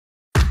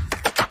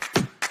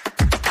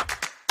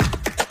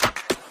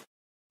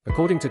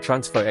According to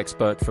transfer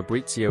expert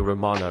Fabrizio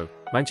Romano,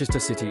 Manchester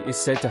City is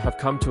said to have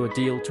come to a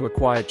deal to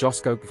acquire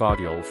Josko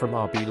Gvardiol from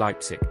RB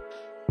Leipzig.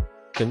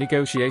 The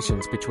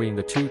negotiations between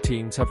the two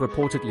teams have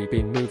reportedly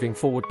been moving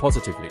forward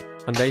positively,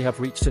 and they have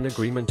reached an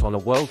agreement on a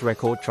world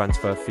record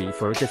transfer fee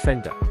for a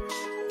defender.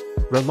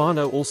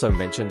 Romano also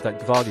mentioned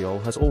that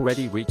Gvardiol has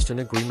already reached an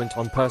agreement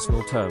on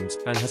personal terms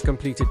and has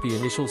completed the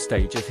initial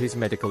stage of his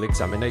medical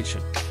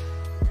examination.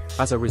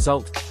 As a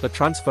result, the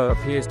transfer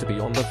appears to be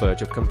on the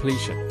verge of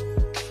completion.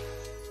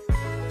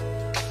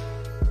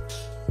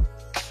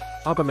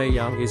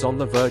 Aubameyang is on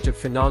the verge of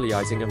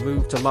finalizing a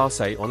move to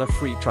Marseille on a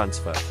free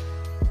transfer.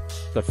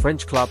 The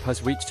French club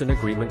has reached an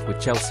agreement with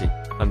Chelsea,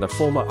 and the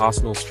former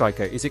Arsenal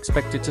striker is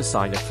expected to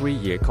sign a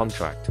 3-year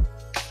contract.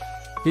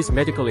 His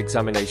medical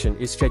examination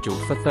is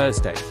scheduled for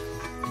Thursday.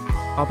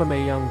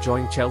 Aubameyang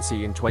joined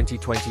Chelsea in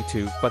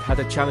 2022 but had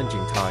a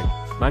challenging time,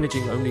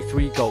 managing only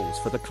 3 goals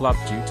for the club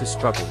due to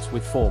struggles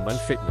with form and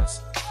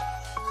fitness.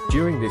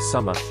 During this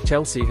summer,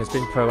 Chelsea has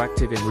been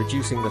proactive in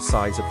reducing the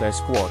size of their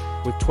squad,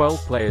 with 12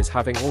 players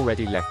having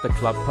already left the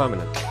club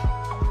permanently.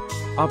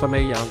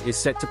 Aubameyang is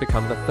set to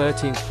become the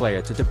 13th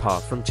player to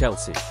depart from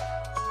Chelsea.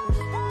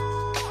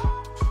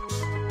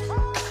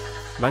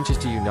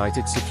 Manchester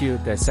United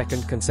secured their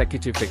second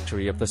consecutive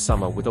victory of the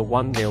summer with a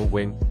 1-0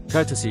 win,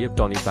 courtesy of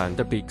Donny van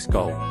de Beek's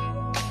goal.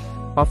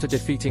 After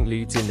defeating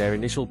Leeds in their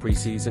initial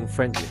pre-season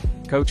friendly,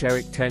 coach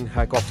Erik ten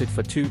Hag opted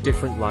for 2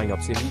 different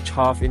lineups in each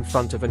half in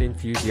front of an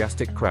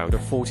enthusiastic crowd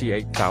of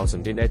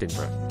 48,000 in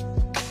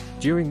Edinburgh.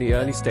 During the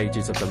early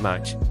stages of the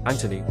match,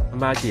 Anthony,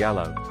 Amad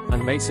Diallo,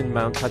 and Mason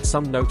Mount had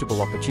some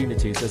notable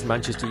opportunities as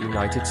Manchester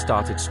United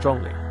started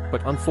strongly,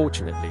 but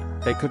unfortunately,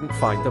 they couldn't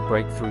find the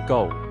breakthrough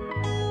goal.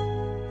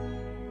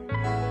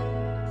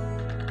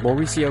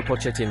 Mauricio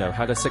Pochettino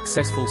had a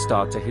successful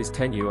start to his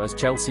tenure as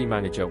Chelsea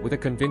manager with a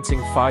convincing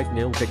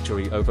 5-0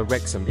 victory over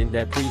Wrexham in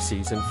their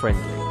pre-season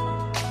friendly.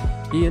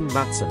 Ian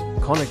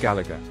Maatsen, Conor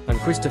Gallagher, and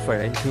Christopher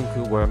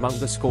Nkunku were among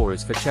the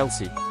scorers for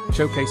Chelsea,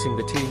 showcasing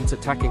the team's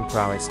attacking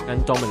prowess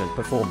and dominant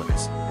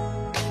performance.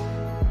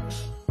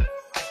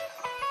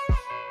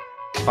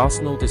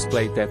 Arsenal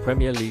displayed their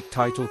Premier League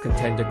title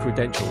contender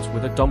credentials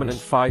with a dominant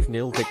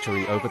 5-0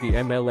 victory over the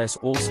MLS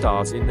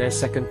All-Stars in their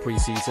second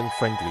pre-season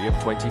friendly of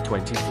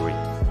 2023.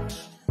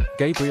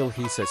 Gabriel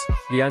Jesus,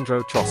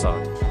 Leandro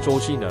Trossard,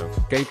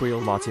 Jorginho, Gabriel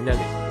Martinelli,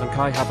 and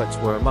Kai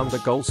Havertz were among the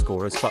goal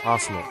scorers for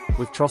Arsenal,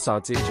 with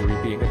Trossard's injury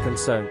being a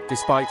concern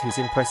despite his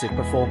impressive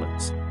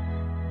performance.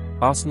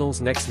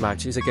 Arsenal's next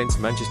match is against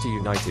Manchester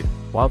United,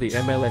 while the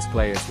MLS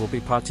players will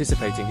be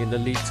participating in the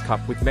Leagues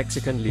Cup with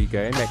Mexican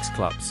Liga MX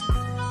clubs.